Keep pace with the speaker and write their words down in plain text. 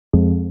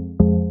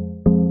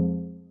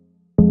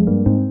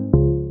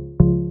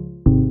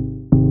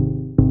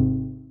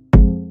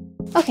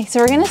Okay, so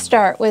we're gonna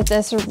start with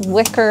this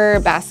wicker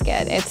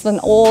basket. It's an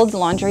old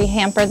laundry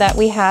hamper that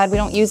we had. We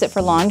don't use it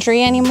for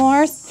laundry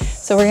anymore.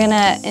 So we're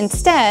gonna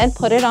instead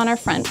put it on our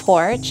front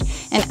porch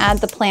and add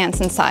the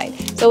plants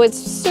inside. So it's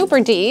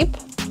super deep.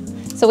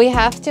 So we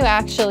have to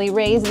actually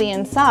raise the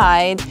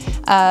inside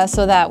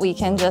so that we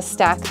can just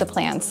stack the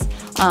plants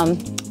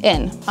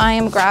in. I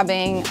am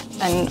grabbing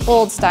an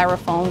old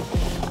styrofoam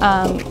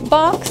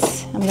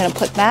box. I'm gonna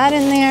put that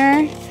in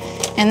there.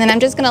 And then I'm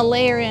just gonna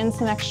layer in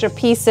some extra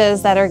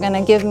pieces that are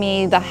gonna give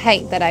me the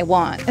height that I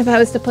want. If I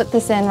was to put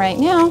this in right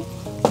now,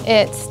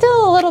 it's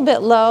still a little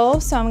bit low,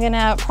 so I'm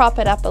gonna prop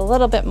it up a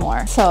little bit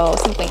more. So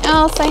something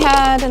else I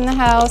had in the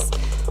house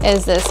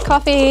is this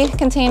coffee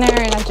container,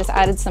 and I've just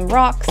added some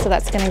rocks, so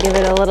that's gonna give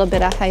it a little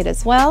bit of height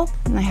as well.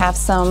 And I have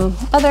some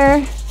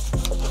other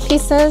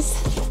pieces.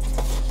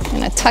 I'm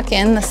gonna tuck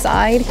in the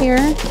side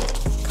here.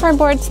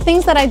 Cardboards,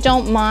 things that I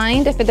don't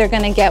mind if they're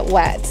gonna get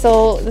wet.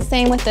 So the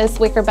same with this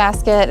wicker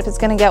basket, if it's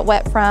gonna get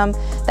wet from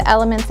the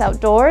elements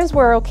outdoors,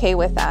 we're okay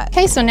with that.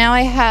 Okay, so now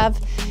I have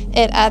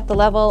it at the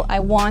level I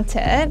want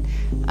it.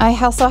 I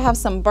also have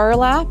some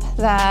burlap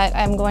that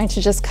I'm going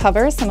to just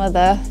cover some of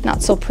the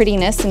not so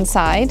prettiness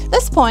inside. At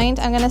this point,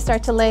 I'm gonna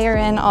start to layer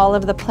in all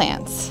of the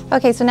plants.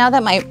 Okay, so now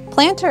that my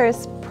planter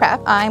is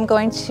prepped, I'm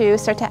going to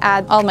start to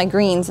add all my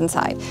greens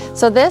inside.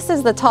 So this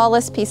is the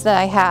tallest piece that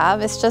I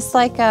have. It's just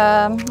like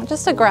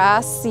just a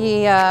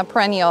grassy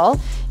perennial,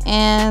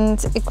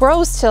 and it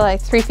grows to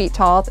like 3 feet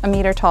tall, a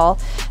meter tall.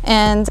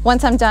 And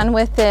once I'm done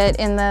with it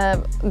in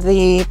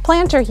the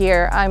planter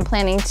here, I'm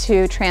planning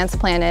to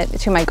transplant it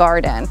to my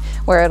garden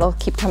where it'll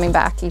keep coming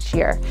back each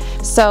year.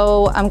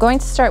 So I'm going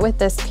to start with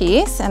this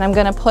piece, and I'm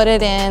gonna put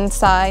it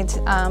inside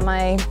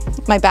my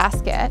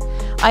basket.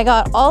 I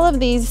got all of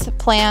these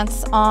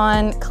plants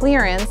on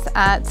clearance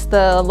at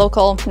the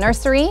local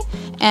nursery,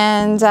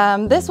 and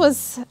this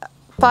was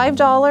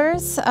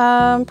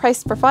 $5,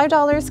 priced for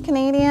 $5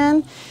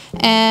 Canadian.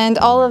 And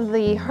all of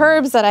the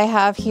herbs that I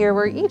have here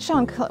were each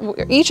on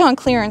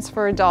clearance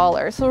for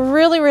 $1. So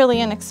really, really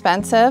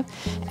inexpensive.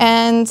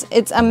 And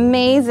it's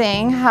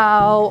amazing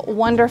how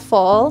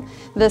wonderful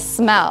this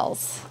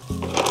smells.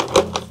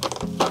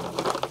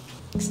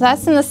 So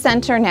that's in the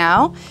center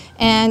now.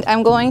 And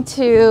I'm going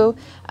to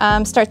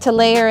start to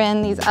layer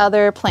in these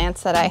other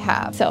plants that I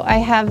have. So I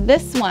have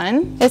this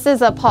one. This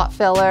is a pot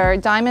filler,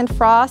 Diamond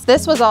Frost.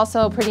 This was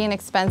also pretty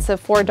inexpensive,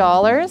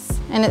 $4.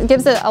 And it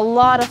gives it a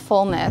lot of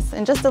fullness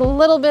and just a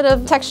little bit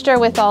of texture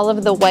with all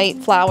of the white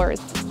flowers.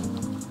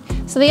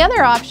 So the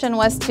other option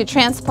was to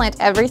transplant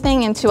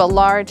everything into a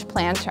large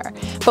planter.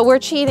 But we're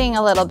cheating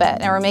a little bit,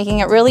 and we're making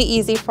it really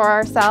easy for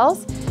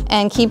ourselves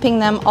and keeping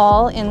them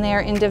all in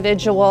their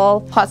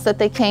individual pots that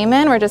they came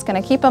in. We're just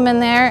gonna keep them in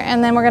there,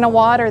 and then we're gonna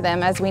water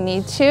them as we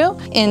need to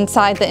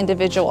inside the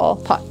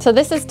individual pot. So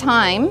this is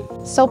thyme,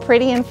 so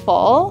pretty and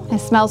full. It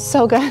smells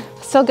so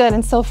good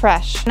and so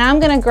fresh. Now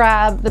I'm gonna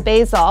grab the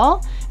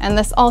basil, and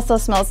this also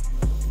smells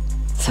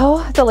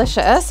so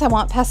delicious. I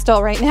want pesto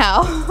right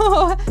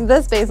now.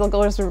 This basil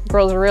grows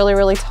really,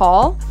 really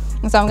tall.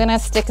 And so I'm gonna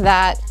stick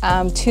that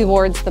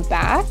towards the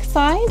back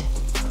side,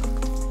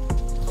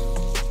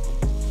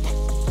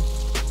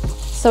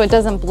 so it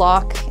doesn't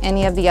block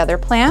any of the other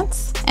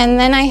plants. And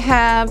then I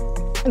have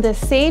the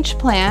sage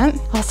plant,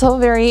 also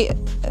very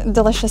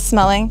delicious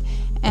smelling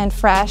and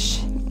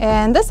fresh.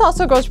 And this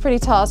also grows pretty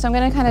tall, so I'm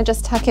gonna kind of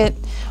just tuck it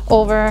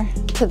over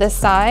to this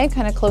side,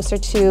 kind of closer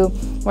to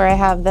where I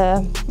have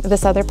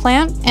this other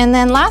plant. And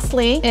then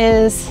lastly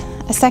is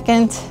a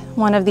second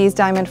one of these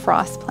Diamond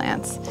Frost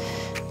plants.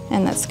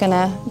 And that's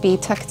gonna be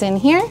tucked in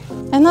here,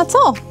 and that's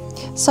all.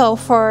 So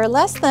for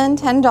less than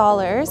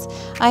 $10,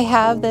 I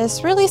have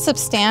this really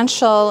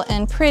substantial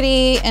and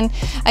pretty and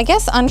I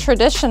guess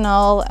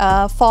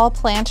untraditional fall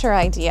planter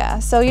idea.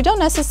 So you don't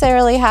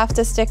necessarily have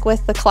to stick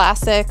with the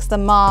classics, the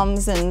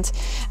mums and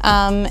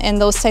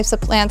those types of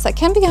plants that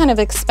can be kind of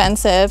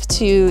expensive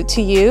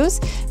to use.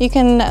 You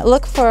can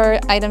look for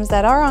items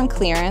that are on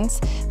clearance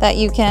that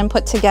you can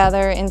put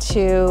together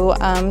into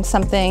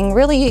something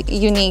really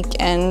unique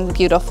and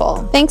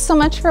beautiful. Thanks so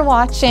much for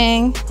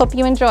watching. Hope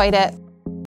you enjoyed it.